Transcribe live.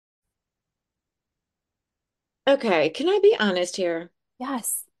Okay, can I be honest here?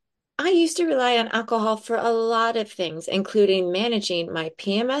 Yes. I used to rely on alcohol for a lot of things, including managing my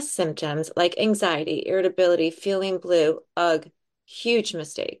PMS symptoms like anxiety, irritability, feeling blue. Ugh, huge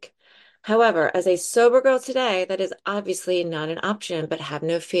mistake. However, as a sober girl today, that is obviously not an option, but have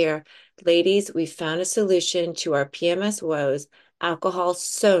no fear. Ladies, we found a solution to our PMS woes. Alcohol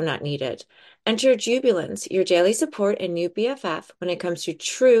so not needed. Enter Jubilance, your daily support and new BFF when it comes to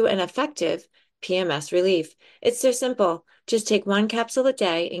true and effective PMS relief. It's so simple. Just take one capsule a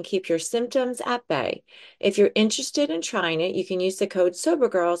day and keep your symptoms at bay. If you're interested in trying it, you can use the code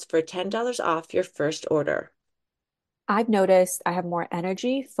SOBERGIRLS for $10 off your first order. I've noticed I have more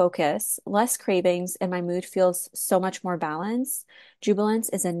energy, focus, less cravings, and my mood feels so much more balanced. Jubilance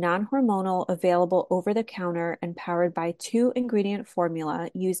is a non-hormonal, available over the counter, and powered by two-ingredient formula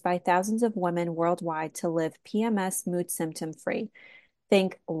used by thousands of women worldwide to live PMS mood symptom free.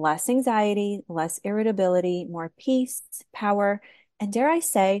 Think less anxiety, less irritability, more peace, power, and dare I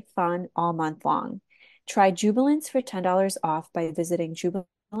say, fun all month long. Try Jubilance for $10 off by visiting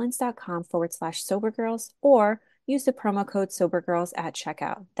jubilance.com/sobergirls or use the promo code sobergirls at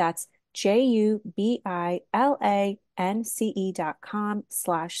checkout. That's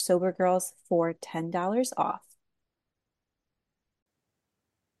JUBILANCE.com/sobergirls for $10 off.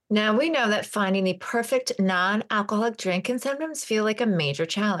 Now, we know that finding the perfect non-alcoholic drink can sometimes feel like a major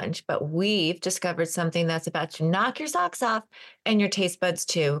challenge, but we've discovered something that's about to knock your socks off and your taste buds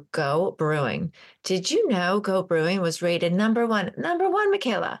too. Go Brewing. Did you know Go Brewing was rated number one,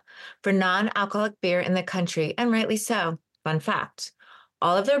 Michaela, for non-alcoholic beer in the country, and rightly so. Fun fact.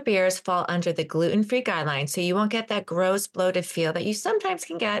 All of their beers fall under the gluten-free guidelines, so you won't get that gross, bloated feel that you sometimes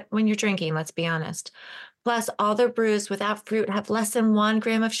can get when you're drinking, let's be honest. Plus, all their brews without fruit have less than 1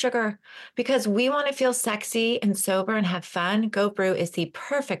 gram of sugar. Because we want to feel sexy and sober and have fun, Go Brew is the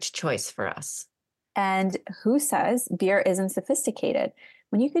perfect choice for us. And who says beer isn't sophisticated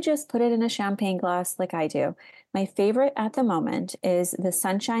when you could just put it in a champagne glass like I do? My favorite at the moment is the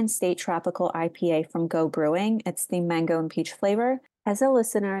Sunshine State Tropical IPA from Go Brewing. It's the mango and peach flavor. As a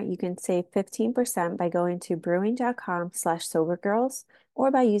listener, you can save 15% by going to brewing.com/sobergirls or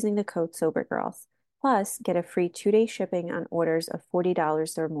by using the code sobergirls. Plus, get a free 2-day shipping on orders of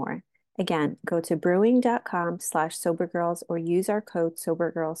 $40 or more. Again, go to brewing.com/sobergirls or use our code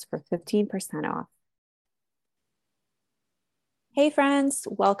sobergirls for 15% off. Hey, friends,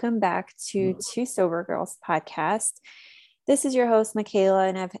 welcome back to Two Sober Girls podcast. This is your host, Michaela,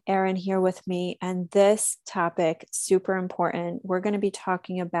 and I have Erin here with me. And this topic, super important. We're going to be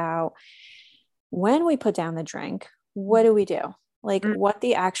talking about when we put down the drink, what do we do? Like, what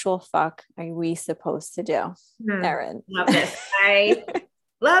the actual fuck are we supposed to do, Mhm. Erin? Love this. I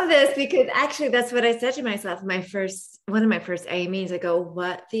love this because actually that's what I said to myself. One of my first AA meetings, I go,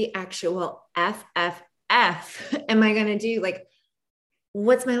 what the actual FFF am I going to do? Like,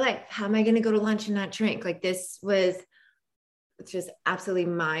 what's my life? How am I going to go to lunch and not drink? Like, this was just absolutely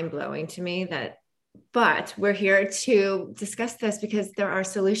mind blowing to me but we're here to discuss this because there are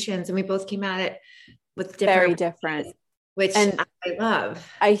solutions and we both came at it with different, Very different. which And I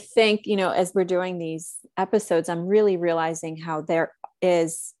love. I think, as we're doing these episodes, I'm really realizing how there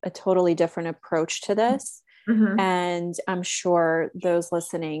is a totally different approach to this. Mhm. And I'm sure those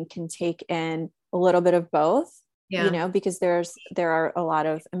listening can take in a little bit of both, Yeah. because there are a lot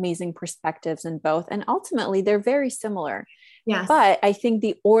of amazing perspectives in both. And ultimately they're very similar. Yes. But I think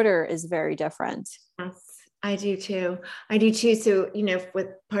the order is very different. Yes. I do too. I do too. So, with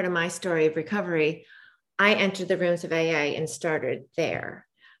part of my story of recovery, I entered the rooms of AA and started there.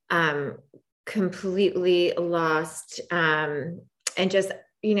 Um, Completely lost, and just,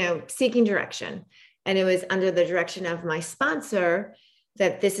 seeking direction. And it was under the direction of my sponsor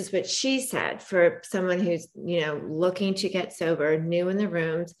that this is what she said for someone who's, looking to get sober, new in the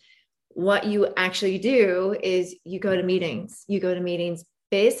rooms. What you actually do is you go to meetings. You go to meetings.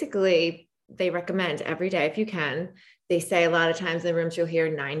 Basically, they recommend every day if you can. They say a lot of times in the rooms you'll hear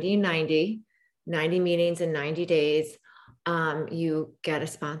 90 and 90 meetings in 90 days. You get a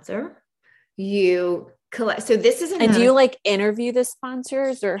sponsor. You collect. So this is And do another. you like interview the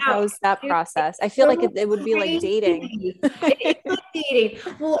sponsors, or No, how's that it's process? I feel like so it would be like dating. crazy. It is like dating.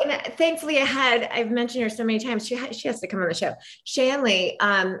 Well, and thankfully, I've mentioned her so many times. She has to come on the show. Shanley,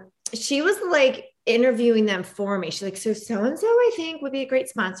 she was like interviewing them for me. She's like, so and so, I think would be a great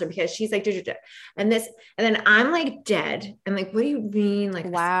sponsor because she's like, and this, and then I'm like dead. I'm like, what do you mean, like a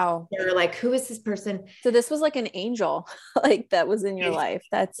Wow. sponsor? Like, who is this person? So this was like an angel, like that was in your It's life.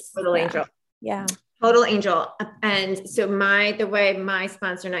 That's, a little yeah. angel. Yeah. Total angel. And so the way my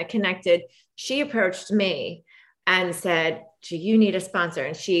sponsor and I connected, she approached me. and said, do you need a sponsor?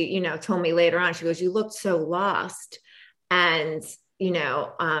 And she, told me later on, she goes, you looked so lost and,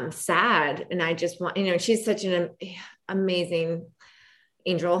 sad. And I just want, she's such an amazing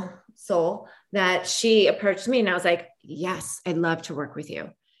angel soul that she approached me and I was like, yes, I'd love to work with you.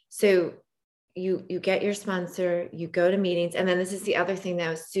 So you get your sponsor, you go to meetings. And then this is the other thing that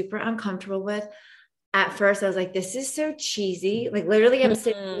I was super uncomfortable with. At first, I was like, this is so cheesy. Like literally I'm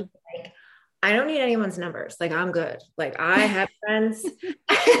sitting like, I don't need anyone's numbers. Like I'm good. Like I have friends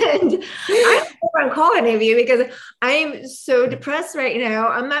and I don't call any of you because I'm so depressed right now.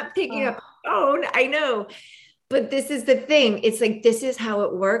 I'm not picking up the phone. I know. But this is the thing. It's like, this is how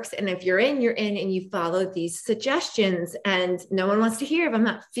it works. And if you're in and you follow these suggestions and no one wants to hear if I'm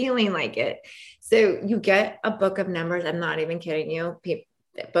not feeling like it. So you get a book of numbers. I'm not even kidding you.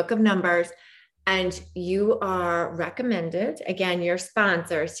 Book of numbers. And you are recommended, again, your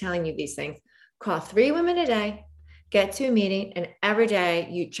sponsor is telling you these things. Call 3 women a day, get to a meeting, and every day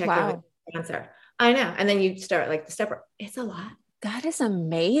you check in with your sponsor. I know. And then you start like the step. It's a lot. That is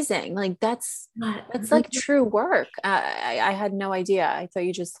amazing. Like that's like true work. I had no idea. I thought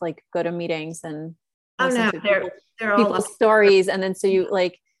you just like go to meetings and listen to they're people's all stories. And then, so you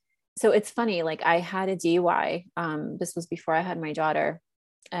like, so it's funny, like I had a DUI. This was before I had my daughter,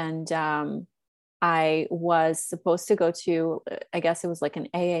 and I was supposed to go to, I guess it was like an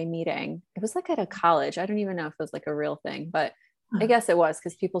AA meeting. It was like at a college. I don't even know if it was like a real thing, but I guess it was,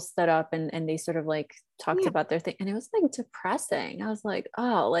 because people stood up and they sort of like talked about their thing. And it was like depressing. I was like,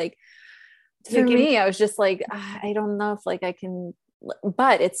 oh, like for me, I was just like, I don't know if like I can,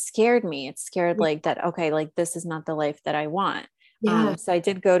 but it scared me. It scared like that. Okay. Like this is not the life that I want. So I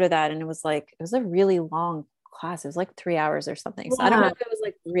did go to that, and it was a really long class. It was like 3 hours or something. So I don't know if it was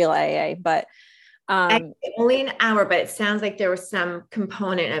like real AA, but only an hour, but it sounds like there was some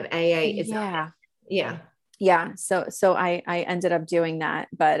component of AA. Yeah. So I ended up doing that,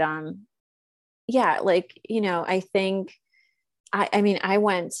 but yeah, like, I think I mean, I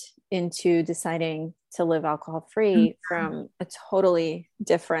went into deciding to live alcohol free from a totally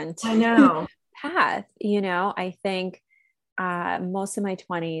different path. I think most of my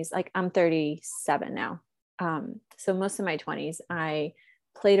 20s, like I'm 37 now. So most of my 20s, I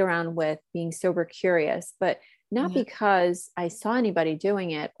played around with being sober curious, but not because I saw anybody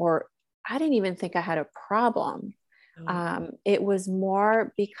doing it, or I didn't even think I had a problem. It was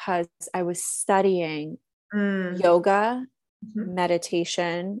more because I was studying yoga,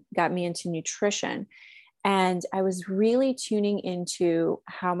 meditation, got me into nutrition. And I was really tuning into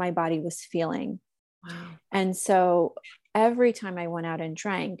how my body was feeling. And so every time I went out and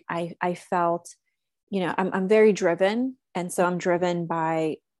drank, I felt, I'm very driven. And so I'm driven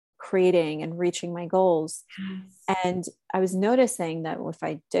by creating and reaching my goals. And I was noticing that if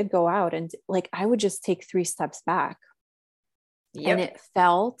I did go out and like, I would just take 3 steps back. And it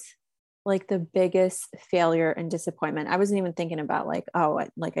felt like the biggest failure and disappointment. I wasn't even thinking about like, oh,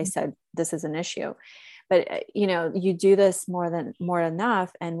 like I said, this is an issue, but you do this more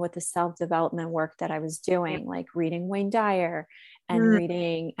enough. And with the self-development work that I was doing, like reading Wayne Dyer and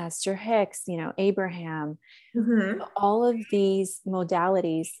reading Esther Hicks, Abraham, all of these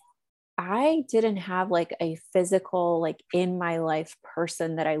modalities, I didn't have like a physical, like in my life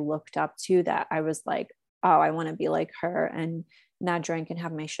person that I looked up to, that I was like, oh, I want to be like her and not drink and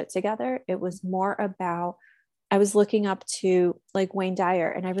have my shit together. It was more about, I was looking up to like Wayne Dyer.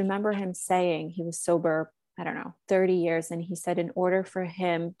 And I remember him saying, he was sober, I don't know, 30 years. And he said, in order for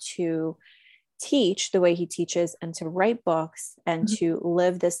him to teach the way he teaches and to write books and to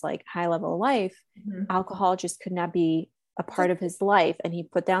live this like high level life, alcohol just could not be a part of his life. And he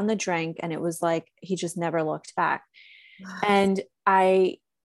put down the drink, and it was like, he just never looked back. And I'm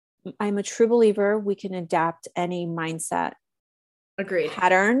a true believer we can adapt any mindset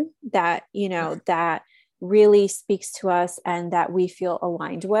pattern that, that really speaks to us and that we feel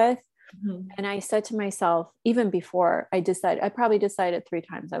aligned with. And I said to myself, even before I probably decided 3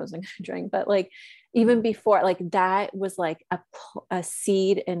 times I wasn't going to drink, but like, even before, like that was like a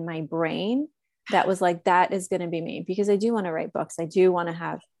seed in my brain that was like, that is going to be me, because I do want to write books. I do want to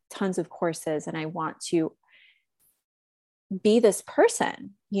have tons of courses, and I want to be this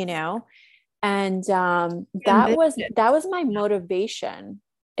person, and that was my motivation.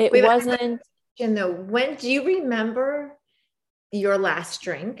 It wasn't. When do you remember your last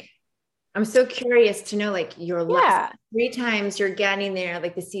drink? I'm so curious to know, like your last 3 times you're getting there,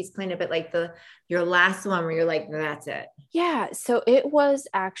 like the seeds planted, but like your last one where you're like, that's it. Yeah. So it was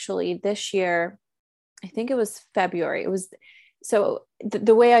actually this year, I think it was February. It was, so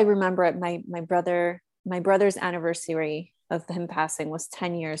the way I remember it, my brother's anniversary of him passing was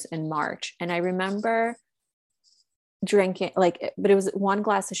 10 years in March. And I remember drinking like, but it was one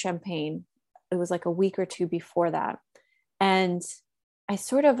glass of champagne. It was like a week or two before that. And I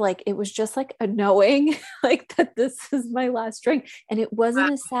sort of like, it was just like a knowing like that this is my last drink. And it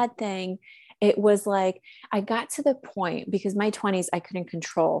wasn't a sad thing. It was like, I got to the point because my 20s, I couldn't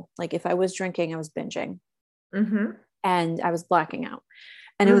control. Like if I was drinking, I was binging Mm-hmm. and I was blacking out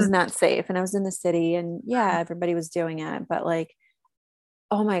and it was not safe. And I was in the city and yeah, everybody was doing it. But like,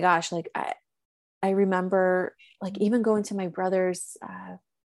 oh my gosh, like I remember like even going to my brother's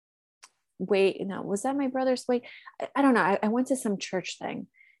wait, no, was that my brother's wait? I don't know. I went to some church thing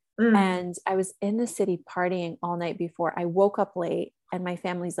Mm. and I was in the city partying all night before. I woke up late and my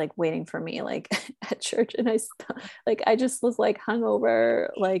family's like waiting for me like at church. And like, I just was like hungover,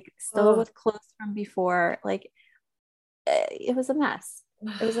 like still Oh. with clothes from before. Like it was a mess.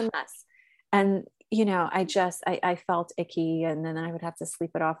 It was a mess. And I felt icky and then I would have to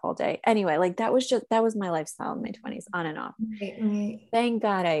sleep it off all day. Anyway, like that was my lifestyle in my 20s, on and off. Right, right. Thank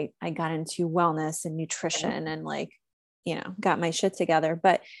God I got into wellness and nutrition and like, got my shit together.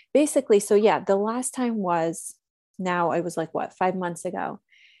 But basically, so yeah, the last time was now it was like what, 5 months ago.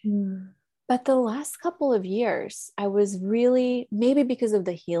 Mm. But the last couple of years, I was really, maybe because of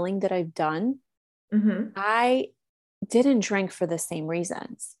the healing that I've done, Mm-hmm. I didn't drink for the same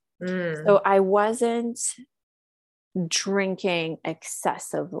reasons. Mm. So I wasn't drinking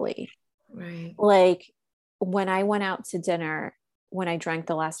excessively. Right. Like when I went out to dinner, when I drank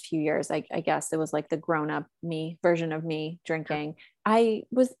the last few years, I guess it was like the grown up me version of me drinking. I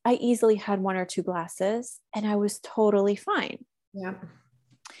easily had one or two glasses and I was totally fine. Yeah.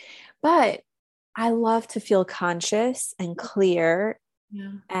 But I love to feel conscious and clear.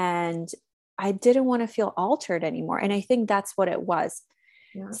 Yeah. And I didn't want to feel altered anymore. And I think that's what it was.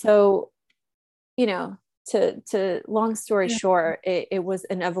 Yeah. So, to long story short, it was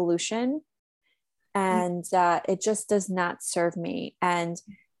an evolution and it just does not serve me. And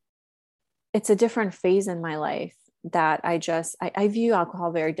it's a different phase in my life that I view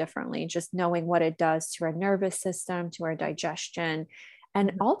alcohol very differently, just knowing what it does to our nervous system, to our digestion.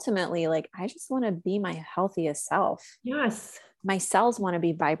 And ultimately, like, I just want to be my healthiest self. Yes. My cells want to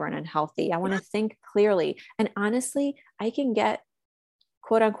be vibrant and healthy. I want to think clearly. And honestly, I can get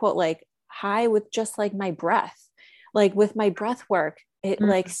quote unquote like high with just like my breath. Like with my breath work, it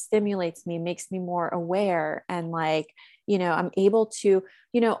like stimulates me, makes me more aware. And like, I'm able to,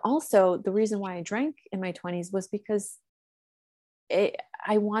 also the reason why I drank in my 20s was because I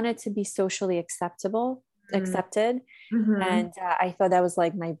wanted to be socially accepted. Mm-hmm. And I thought that was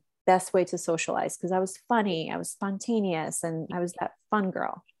like my best way to socialize because I was funny, I was spontaneous, and I was that fun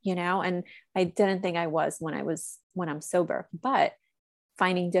girl, and I didn't think I was when I'm sober. But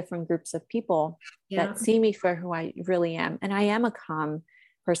finding different groups of people Yeah. that see me for who I really am. And I am a calm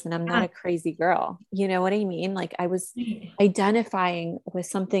person. I'm not Yeah. a crazy girl. You know what I mean? Like I was Right. identifying with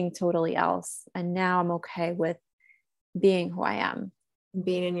something totally else. And now I'm okay with being who I am.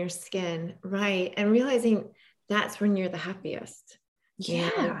 Being in your skin. Right. And realizing that's when you're the happiest.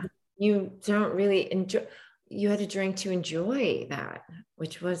 Yeah. You don't really enjoy, you had to drink to enjoy that,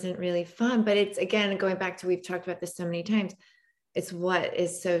 which wasn't really fun. But it's again, going back to, we've talked about this so many times, it's what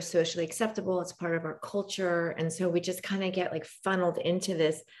is so socially acceptable. It's part of our culture. And so we just kind of get like funneled into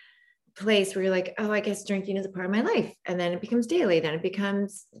this place where you're like, oh, I guess drinking is a part of my life. And then it becomes daily, then it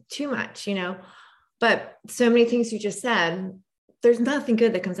becomes too much, But so many things you just said, there's nothing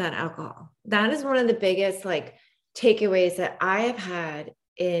good that comes out of alcohol. That is one of the biggest like takeaways that I have had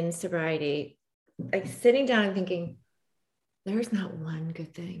in sobriety, like sitting down and thinking, there's not one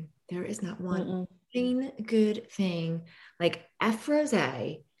good thing. There is not one good thing. Like F rose,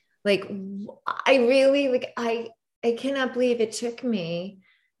 like I really like I cannot believe it took me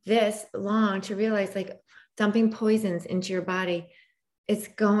this long to realize like dumping poisons into your body, it's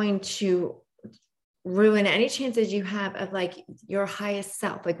going to ruin any chances you have of like your highest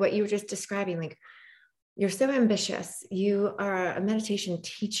self, like what you were just describing. Like you're so ambitious, you are a meditation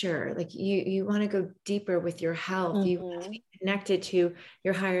teacher, like you want to go deeper with your health, you want to be connected to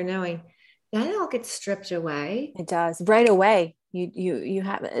your higher knowing. That all gets stripped away. It does right away. You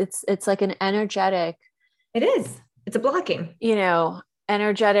have it's like an energetic, It is, it's a blocking.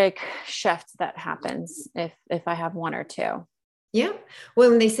 energetic shift that happens if I have one or two. Yeah. Well,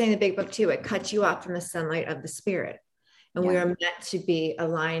 when they say in the big book too, it cuts you off from the sunlight of the spirit. And we Yeah. are meant to be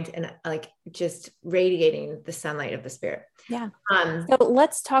aligned and like just radiating the sunlight of the spirit. Yeah. So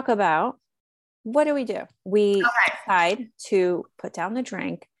let's talk about, what do? We decide to put down the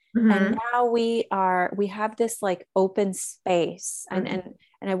drink. And now we have this like open space. And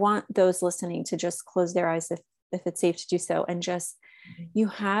I want those listening to just close their eyes if it's safe to do so. And just, you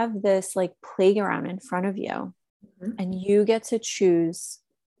have this like playground in front of you. and you get to choose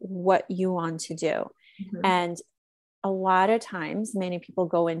what you want to do. Mm-hmm. And a lot of times, many people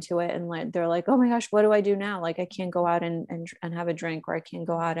go into it and they're like, oh my gosh, what do I do now? Like, I can't go out and have a drink, or I can't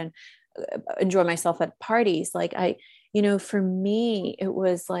go out and enjoy myself at parties. Like for me, it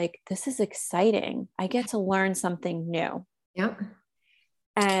was like, this is exciting. I get to learn something new. Yep.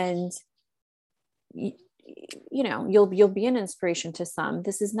 And you'll be an inspiration to some.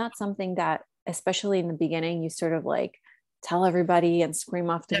 This is not something that, especially in the beginning, you sort of like tell everybody and scream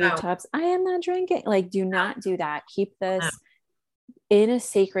off the rooftops, I am not drinking. Like, do not do that. Keep this in a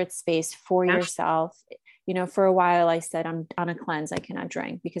sacred space for yourself. For a while I said, I'm on a cleanse. I cannot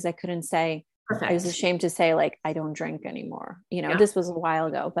drink, because I couldn't say, I was ashamed to say, like, I don't drink anymore. This was a while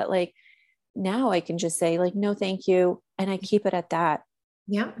ago, but like now I can just say, like, no, thank you. And I keep it at that.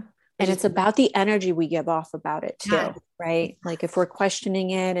 Yeah. And it's about the energy we give off about it too, right? Like, if we're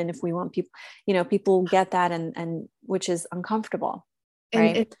questioning it, and if we want people get that, and which is uncomfortable,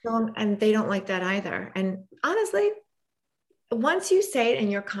 right? And they don't like that either. And honestly, once you say it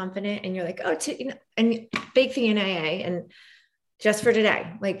and you're confident and you're like, oh, and big thing in AA, and just for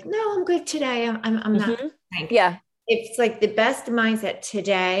today, like, no, I'm good today. I'm not. Yeah. It's like the best mindset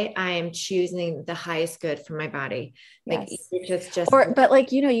today. I am choosing the highest good for my body. Like, yes. But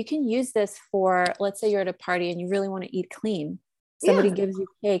like, you can use this for, let's say you're at a party and you really want to eat clean. Somebody gives you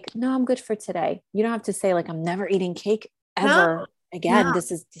cake. No, I'm good for today. You don't have to say, like, I'm never eating cake ever again. No.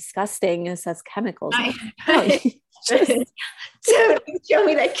 This is disgusting. This has chemicals. Don't show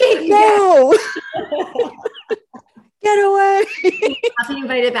me that cake. No. Get away. I've been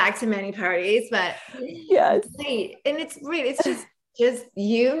invited back to many parties, but yes. And it's great. It's just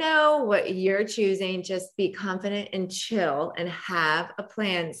what you're choosing. Just be confident and chill and have a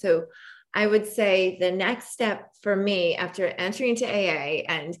plan. So I would say the next step for me, after entering into AA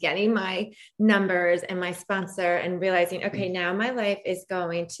and getting my numbers and my sponsor and realizing, okay, now my life is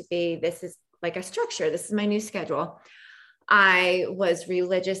going to be, this is like a structure. This is my new schedule. I was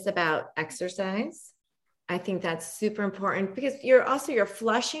religious about exercise. I think that's super important, because you're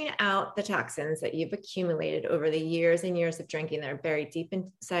flushing out the toxins that you've accumulated over the years and years of drinking that are buried deep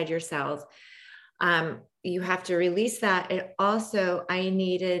inside your cells. You have to release that. And also, I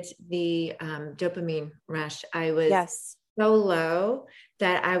needed the dopamine rush. I was so low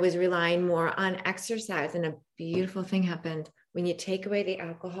that I was relying more on exercise. And a beautiful thing happened when you take away the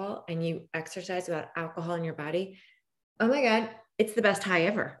alcohol and you exercise without alcohol in your body. Oh my God, it's the best high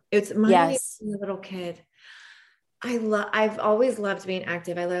ever. It's my little kid. I've always loved being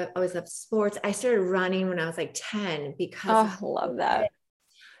active. Always loved sports. I started running when I was like 10 because I love that.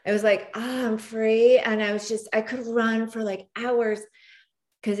 I was like, I'm free. And I could run for like hours,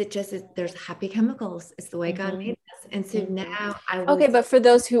 because it just is, there's happy chemicals. It's the way God made us. And so now but for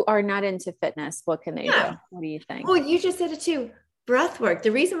those who are not into fitness, what can they do? What do you think? Well, you just said it too. Breath work.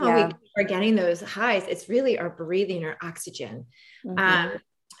 The reason why we are getting those highs, it's really our breathing, our oxygen.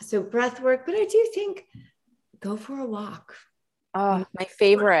 So breath work, but I do think go for a walk. Oh, my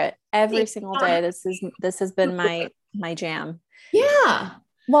favorite every single day. This has been my jam. Yeah.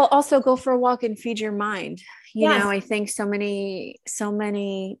 Well, also go for a walk and feed your mind. I think so many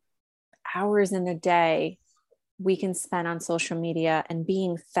hours in a day we can spend on social media and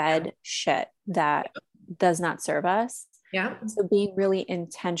being fed shit that does not serve us. Yeah. So being really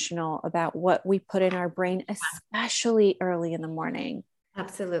intentional about what we put in our brain, especially early in the morning.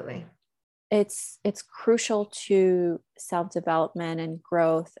 Absolutely. It's crucial to self-development and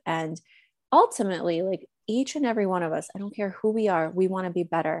growth. And ultimately, like, each and every one of us, I don't care who we are, we want to be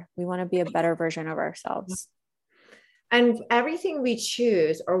better. We want to be a better version of ourselves. And everything we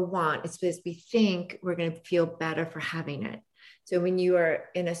choose or want is because we think we're going to feel better for having it. So when you are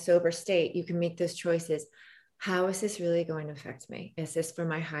in a sober state, you can make those choices. How is this really going to affect me? Is this for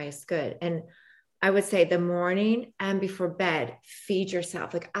my highest good? And I would say the morning and before bed, feed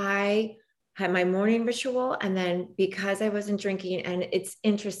yourself. Like, I had my morning ritual, and then because I wasn't drinking, and it's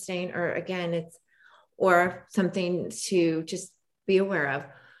interesting, or something to just be aware of.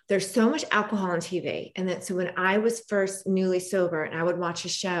 There's so much alcohol on TV. And so when I was first newly sober and I would watch a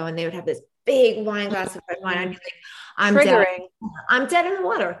show and they would have this big wine glass of red wine, I'd be like, I'm dead in the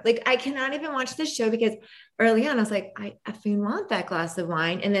water. Like, I cannot even watch this show, because early on I was like, I effing want that glass of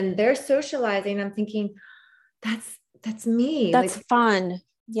wine. And then they're socializing. I'm thinking, that's me. That's like, fun.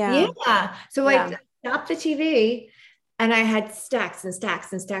 Yeah. Yeah. So I stopped the TV. And I had stacks and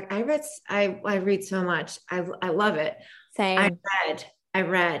stacks and stacks. I read so much. I love it. Same. I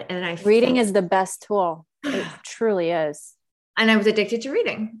read, and reading is the best tool. It truly is. And I was addicted to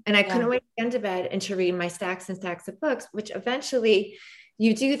reading, and I couldn't wait to get into bed and to read my stacks and stacks of books, which eventually,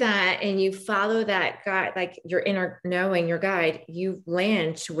 you do that and you follow that guide, like your inner knowing, your guide, you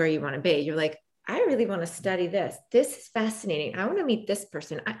land to where you want to be. You're like, I really want to study this. This is fascinating. I want to meet this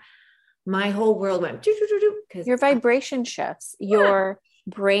person. My whole world went because Your vibration shifts, your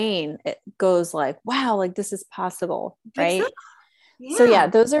brain, it goes like, wow, like this is possible, right? exactly. So yeah, Yeah.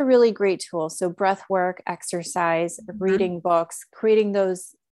 those are really great tools. So breath work, exercise, Mhm. reading books, creating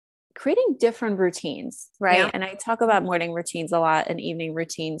different routines, right? Yeah. And I talk about morning routines a lot and evening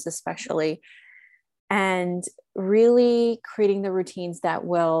routines, especially, and really creating the routines that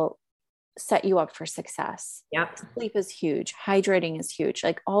will set you up for success. Yep. Sleep is huge, hydrating is huge.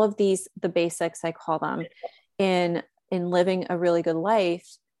 Like all of these, the basics, I call them, in living a really good life.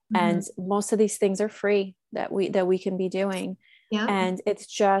 Mhm. And most of these things are free that we can be doing. Yeah. And it's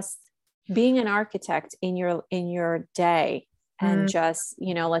just being an architect in your day. And Mm. just,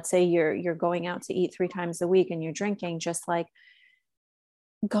 let's say you're going out to eat 3 times a week and you're drinking, just like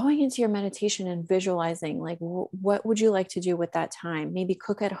going into your meditation and visualizing like what would you like to do with that time, maybe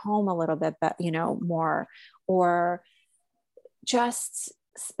cook at home a little bit but more, or just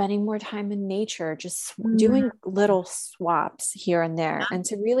spending more time in nature, just Mm. doing little swaps here and there, and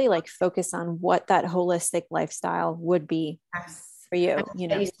to really like focus on what that holistic lifestyle would be Yes. for I you, love that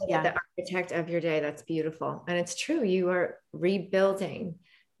you said that yeah. the architect of your day. That's beautiful. And it's true. You are rebuilding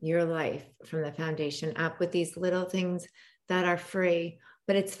your life from the foundation up with these little things that are free.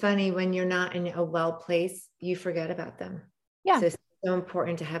 But it's funny when you're not in a well place, you forget about them. Yeah. So it's so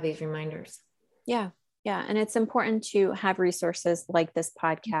important to have these reminders. Yeah. Yeah. And it's important to have resources like this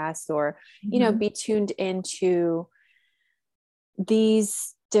podcast, or, Mhm. be tuned into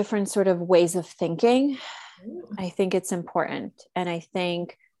these different sort of ways of thinking. I think it's important. And I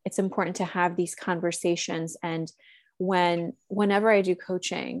think it's important to have these conversations. And whenever I do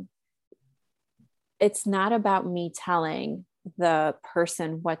coaching, it's not about me telling the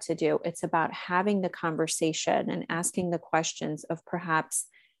person what to do. It's about having the conversation and asking the questions of perhaps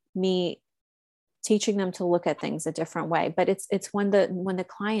me teaching them to look at things a different way. But it's when the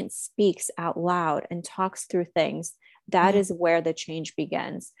client speaks out loud and talks through things, that Yeah. is where the change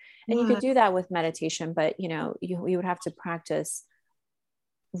begins. And you could Yeah. do that with meditation, but you would have to practice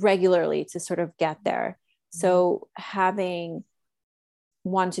regularly to sort of get there. So having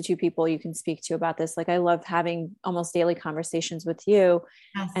 1 to 2 people you can speak to about this, like I love having almost daily conversations with you.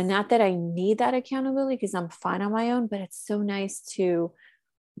 And Yes. not that I need that accountability because I'm fine on my own, but it's so nice to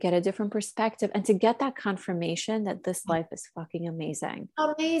get a different perspective and to get that confirmation that this life is fucking amazing,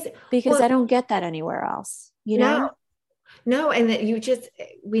 Amazing. because Well, I don't get that anywhere else, no, no. And that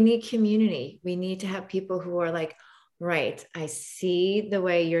we need community. We need to have people who are like, right, I see the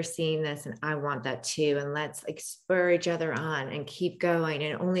way you're seeing this and I want that too. And let's like spur each other on and keep going.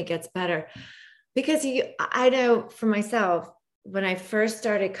 And it only gets better because I know for myself, when I first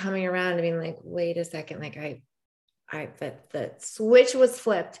started coming around and being like, wait a second, like the switch was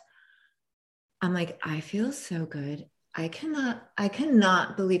flipped. I'm like, I feel so good. I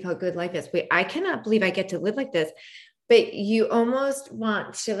cannot believe how good life is. Wait, I cannot believe I get to live like this. But you almost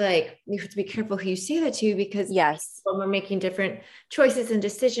want to like, you have to be careful who you say that to because yes, when we're making different choices and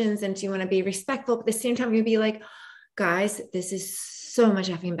decisions, and do you want to be respectful? But at the same time, you'd be like, guys, this is so much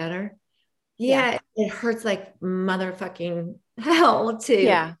effing better. yeah, Yeah, it hurts like motherfucking hell to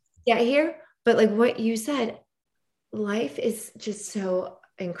yeah, get here. But like what you said, life is just so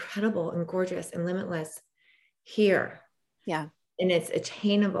incredible and gorgeous and limitless here. yeah. And it's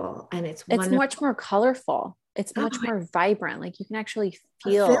attainable and it's It's wonderful. much more colorful, it's Oh, much more vibrant, like you can actually it's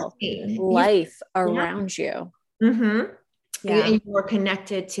feel fulfilling. life Yeah. around you. Mm-hmm. Yeah, And you're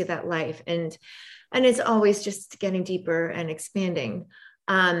connected to that life. And it's always just getting deeper and expanding.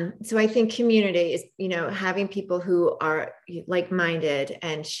 So I think community is, having people who are like-minded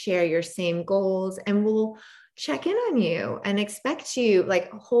and share your same goals and will check in on you and expect you,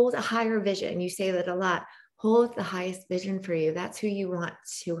 like hold a higher vision. You say that a lot. Hold the highest vision for you. That's who you want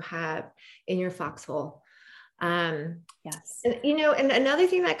to have in your foxhole. Um, yes, and another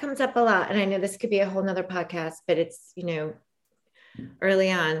thing that comes up a lot, and I know this could be a whole nother podcast, but it's,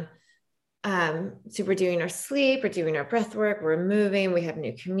 early on. So we're doing our sleep, we're doing our breath work, we're moving, we have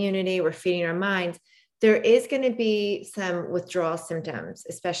new community, we're feeding our minds. There is going to be some withdrawal symptoms,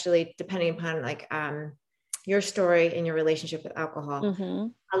 especially depending upon like your story and your relationship with alcohol. mm-hmm.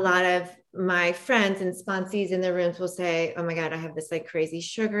 A lot of my friends and sponsees in the rooms will say, oh my God, I have this like crazy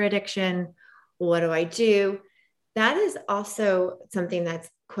sugar addiction. What do I do? That is also something that's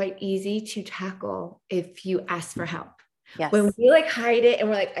quite easy to tackle if you ask for help. When Yes. we like hide it and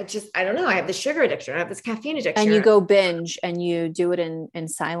we're like, I don't know, I have this sugar addiction, I have this caffeine And you addiction. go binge and you do it in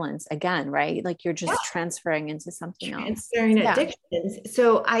silence again, right? Like you're just transferring into something else. Transferring Yeah. addictions.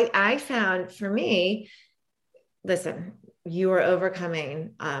 So I found for me, listen, you are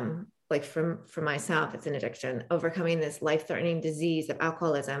overcoming like for myself, it's an addiction, overcoming this life-threatening disease of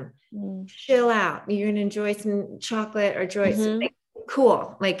alcoholism. Mm. Chill out. You're gonna enjoy some chocolate or enjoy some, Mm-hmm. like,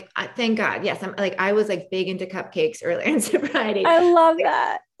 cool. Like thank God. Yes, I'm like I was like big into cupcakes earlier in sobriety. I love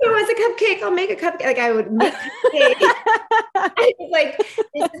that. Who wants a cupcake? I'll make a cupcake. Like I would make cupcakes. I was like,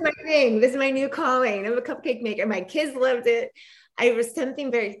 this is my thing. This is my new calling. I'm a cupcake maker. My kids loved it. I was something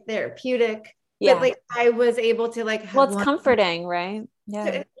very therapeutic, but Yeah. like I was able to like Well, have it's one. comforting, right?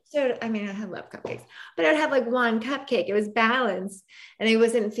 Yeah. So I mean, I love cupcakes, but I'd have like one cupcake. It was balanced, and I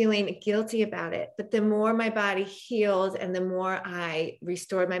wasn't feeling guilty about it. But the more my body healed, and the more I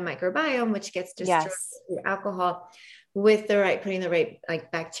restored my microbiome, which gets destroyed Yes. through alcohol, with the right putting the right like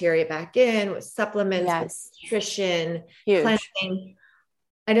bacteria back in, with supplements, with Yes. nutrition, Huge. cleansing.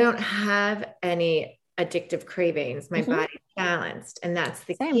 I don't have any addictive cravings. My Hmm. body's balanced, and that's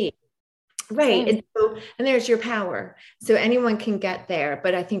the Same. key. Right. Same. And there's your power. So anyone can get there.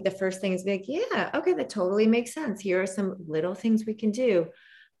 But I think the first thing is be like, yeah, okay, that totally makes sense. Here are some little things we can do,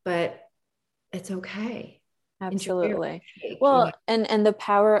 but it's okay. Enjoy your Absolutely. cake, Well, and the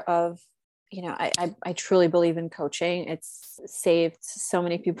power of, I truly believe in coaching. It's saved so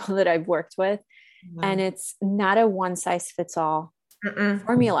many people that I've worked with. And Wow. it's not a one size fits all Mm-mm.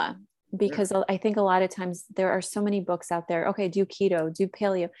 formula, because I think a lot of times there are so many books out there. Okay, do keto, do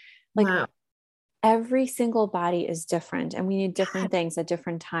paleo. Like Wow. every single body is different and we need different things at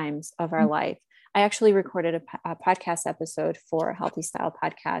different times of our life. I actually recorded a podcast episode for a Healthy Style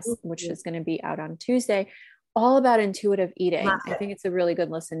podcast, which is going to be out on Tuesday, all about intuitive Love eating. I it. think it's a really good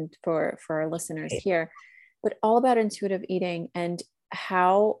listen for our listeners here, but all about intuitive eating and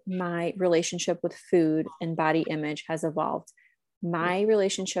how my relationship with food and body image has evolved. My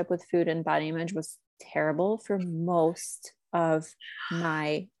relationship with food and body image was terrible for most of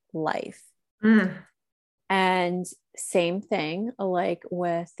my life. Mm. And same thing, like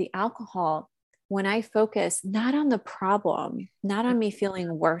with the alcohol, when I focus not on the problem, not on me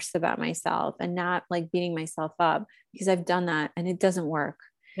feeling worse about myself and not like beating myself up, because I've done that and it doesn't work.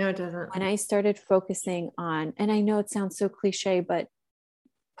 No, it doesn't. When I started focusing on, and I know it sounds so cliche, but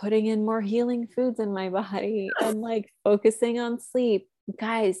putting in more healing foods in my body and like focusing on sleep,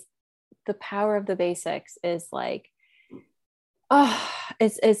 guys, the power of the basics is like, oh,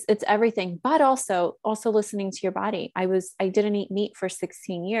 it's everything. But also listening to your body. I didn't eat meat for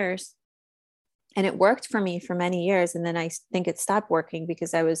 16 years and it worked for me for many years, and then I think it stopped working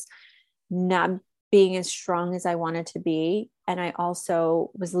because I was not being as strong as I wanted to be, and I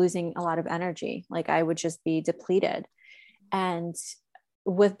also was losing a lot of energy. Like I would just be depleted. And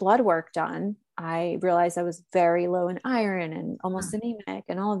with blood work done, I realized I was very low in iron and almost anemic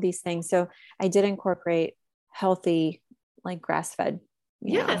and all of these things. So I did incorporate healthy, like grass fed,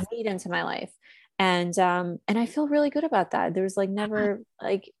 Yes. meat into my life. And I feel really good about that. There's like never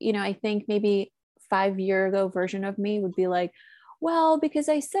like, I think maybe 5 year ago version of me would be like, well, because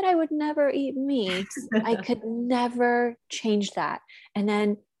I said I would never eat meat, I could never change that. And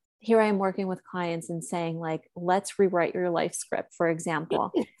then here I am working with clients and saying, like, let's rewrite your life script, for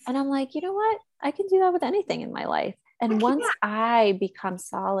example. And I'm like, you know what? I can do that with anything in my life. And once I become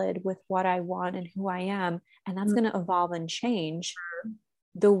solid with what I want and who I am, and that's going to evolve and change,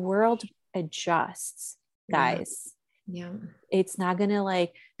 the world adjusts, Yeah. guys. Yeah. It's not going to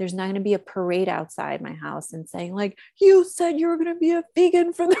like, there's not going to be a parade outside my house and saying, like, you said you were going to be a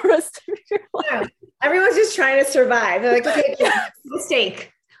vegan for the rest of your life. Yeah. Everyone's just trying to survive. They're like, okay,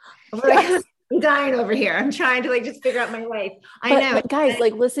 mistake. Yes. I'm dying over here. I'm trying to like just figure out my life. I know. But guys,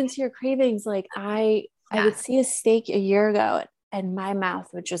 like listen to your cravings. Like I would see a steak a year ago and my mouth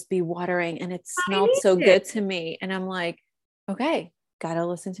would just be watering and it I smelled need so it. good to me. And I'm like, okay, gotta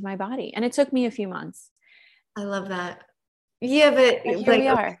listen to my body. And it took me a few months. I love that. Yeah, but But here like we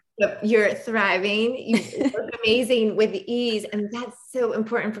are. you're thriving. You look amazing with ease, and that's so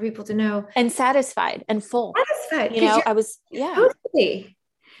important for people to know. And satisfied and full. Satisfied because I was, you're yeah. supposed to be.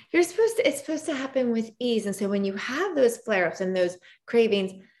 You're supposed to. It's supposed to happen with ease, and so when you have those flare-ups and those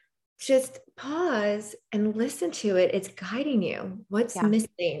cravings, just pause and listen to it. It's guiding you. What's Yeah.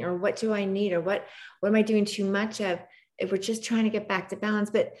 missing, or what do I need, or what am I doing too much of? If we're just trying to get back to balance.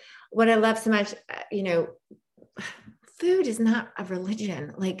 But what I love so much, food is not a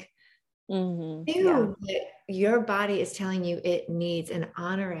religion. Like Yeah. do what your body is telling you it needs, and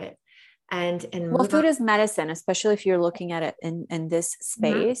honor it, and Well, move on. food is medicine, especially if you're looking at it in this Mhm.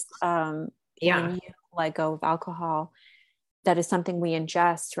 space. Yeah. When you let go of alcohol, that is something we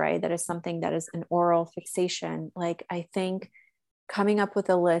ingest, right? That is something that is an oral fixation. Like, I think coming up with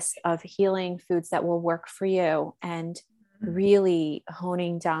a list of healing foods that will work for you and really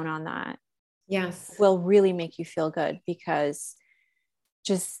honing down on that Yes. will really make you feel good, because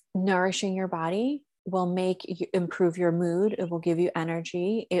just nourishing your body will make you improve your mood. It will give you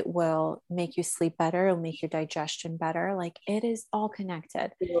energy. It will make you sleep better. It'll make your digestion better. Like, it is all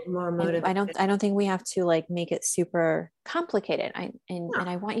connected. More And I motivated. don't think we have to like make it super complicated. No. And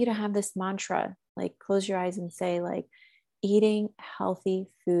I want you to have this mantra, like close your eyes and say, like, eating healthy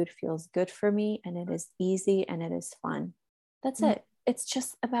food feels good for me, and it is easy and it is fun. That's it. It's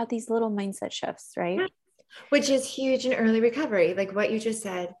just about these little mindset shifts, right? Which is huge in early recovery, like what you just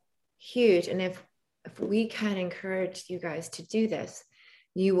said, huge. And if we can encourage you guys to do this,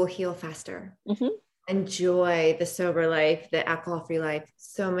 you will heal faster. Mm-hmm. Enjoy the sober life, the alcohol-free life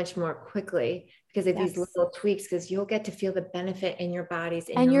so much more quickly because of these Yes. little tweaks, because you'll get to feel the benefit in your bodies,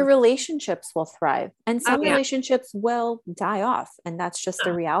 in And your your mind. relationships will thrive. And Oh some yeah. relationships will die off. And that's just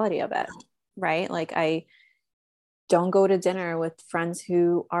the reality of it, right? Like, I don't go to dinner with friends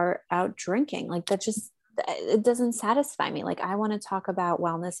who are out drinking. Like, that just, it doesn't satisfy me. Like, I want to talk about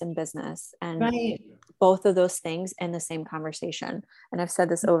wellness and business, and Right. both of those things in the same conversation. And I've said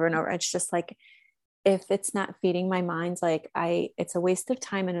this over and over. It's just like, if it's not feeding my mind, like, it's a waste of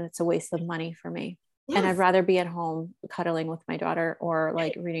time and it's a waste of money for me. And I'd Yes. rather be at home cuddling with my daughter or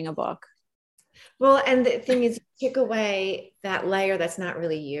like reading a book. Well, and the thing is, you take away that layer that's not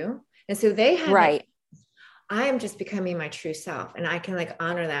really you. And so they have that, Right. I am just becoming my true self. And I can like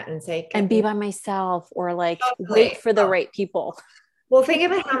honor that and say, And get be me by myself, or like wait totally. for the right people. Well, think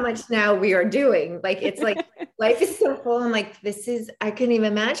about how much now we are doing. Like, it's like life is so full. I'm like, this is, I couldn't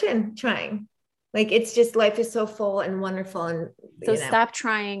even imagine trying. Like, it's just life is so full and wonderful. And, So you know, stop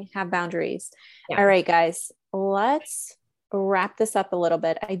trying, have boundaries. All yeah. right, guys, let's wrap this up a little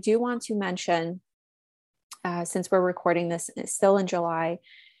bit. I do want to mention, since we're recording this still in July,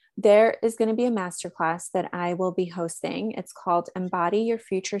 there is going to be a masterclass that I will be hosting. It's called Embody Your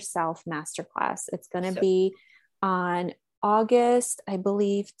Future Self Masterclass. It's going to So be on August, I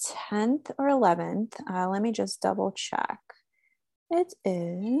believe, 10th or 11th. Let me just double check. It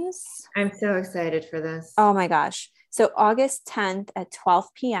is, I'm so excited for this. oh my gosh. So August 10th at 12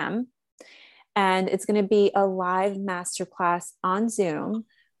 p.m. And it's going to be a live masterclass on Zoom.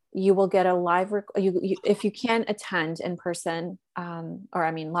 You will get a live, if you can attend in person, or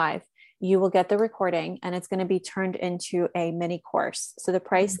I mean live, you will get the recording, and it's going to be turned into a mini course. So the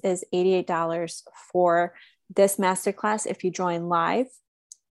price is $88 for this masterclass if you join live.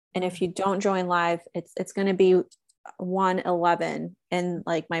 And if you don't join live, it's going to be 111 in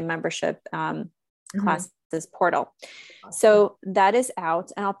like my membership classes portal. So that is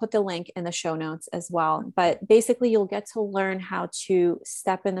out, and I'll put the link in the show notes as well. But basically, you'll get to learn how to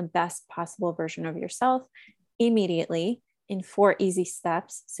step in the best possible version of yourself immediately in 4 easy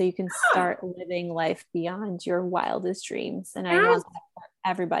steps, so you can start living life beyond your wildest dreams. And I want that for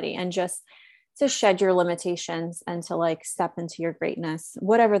everybody, and just to shed your limitations and to like step into your greatness,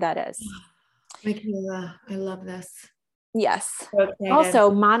 whatever that is. Michaela, I love this. Yes. So excited.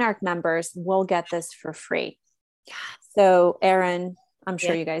 Also, Monarch members will get this for free. Yeah. So Erin, I'm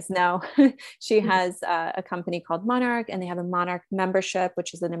sure Yeah. you guys know, she has a company called Monarch, and they have a Monarch membership,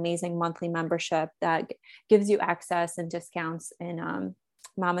 which is an amazing monthly membership that gives you access and discounts in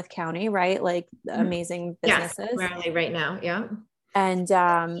Monmouth County, right? Like amazing Yes, businesses. rarely right now. Yeah. And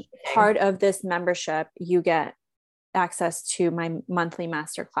part of this membership, you get access to my monthly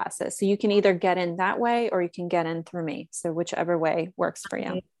master classes. So you can either get in that way, or you can get in through me. So whichever way works for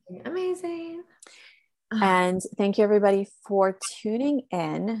you. Amazing. And thank you everybody for tuning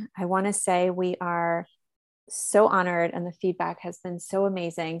in. I want to say we are so honored, and the feedback has been so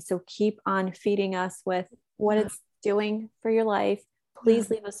amazing. So keep on feeding us with what it's doing for your life. Please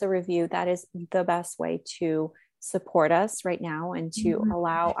leave us a review. That is the best way to support us right now, and to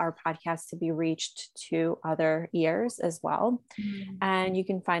allow our podcast to be reached to other ears as well. And you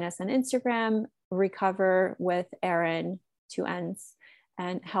can find us on Instagram, Recover with Erin, 2 N's,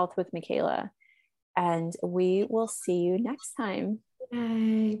 and Health with Michaela. And we will see you next time.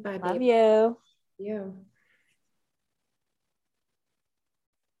 Bye. Bye. Love Babe. you. You.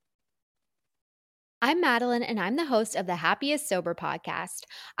 I'm Madeline, and I'm the host of the Happiest Sober podcast.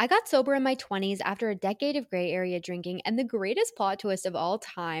 I got sober in my 20s after a decade of gray area drinking, and the greatest plot twist of all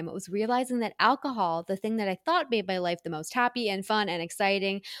time was realizing that alcohol, the thing that I thought made my life the most happy and fun and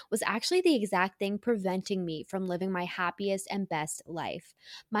exciting, was actually the exact thing preventing me from living my happiest and best life.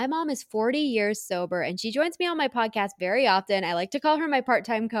 My mom is 40 years sober, and she joins me on my podcast very often. I like to call her my part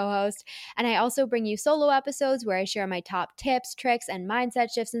time co host, and I also bring you solo episodes where I share my top tips, tricks, and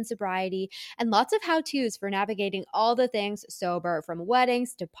mindset shifts in sobriety and lots of how-tos for navigating all the things sober, from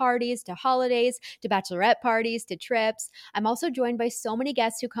weddings to parties to holidays to bachelorette parties to trips. I'm also joined by so many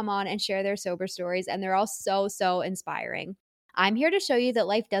guests who come on and share their sober stories, and they're all so inspiring. I'm here to show you that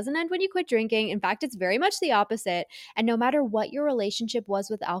life doesn't end when you quit drinking. In fact, it's very much the opposite. And no matter what your relationship was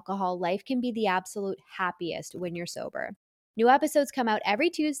with alcohol, life can be the absolute happiest when you're sober. New episodes come out every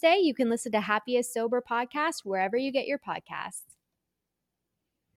Tuesday. You can listen to Happiest Sober podcast wherever you get your podcasts.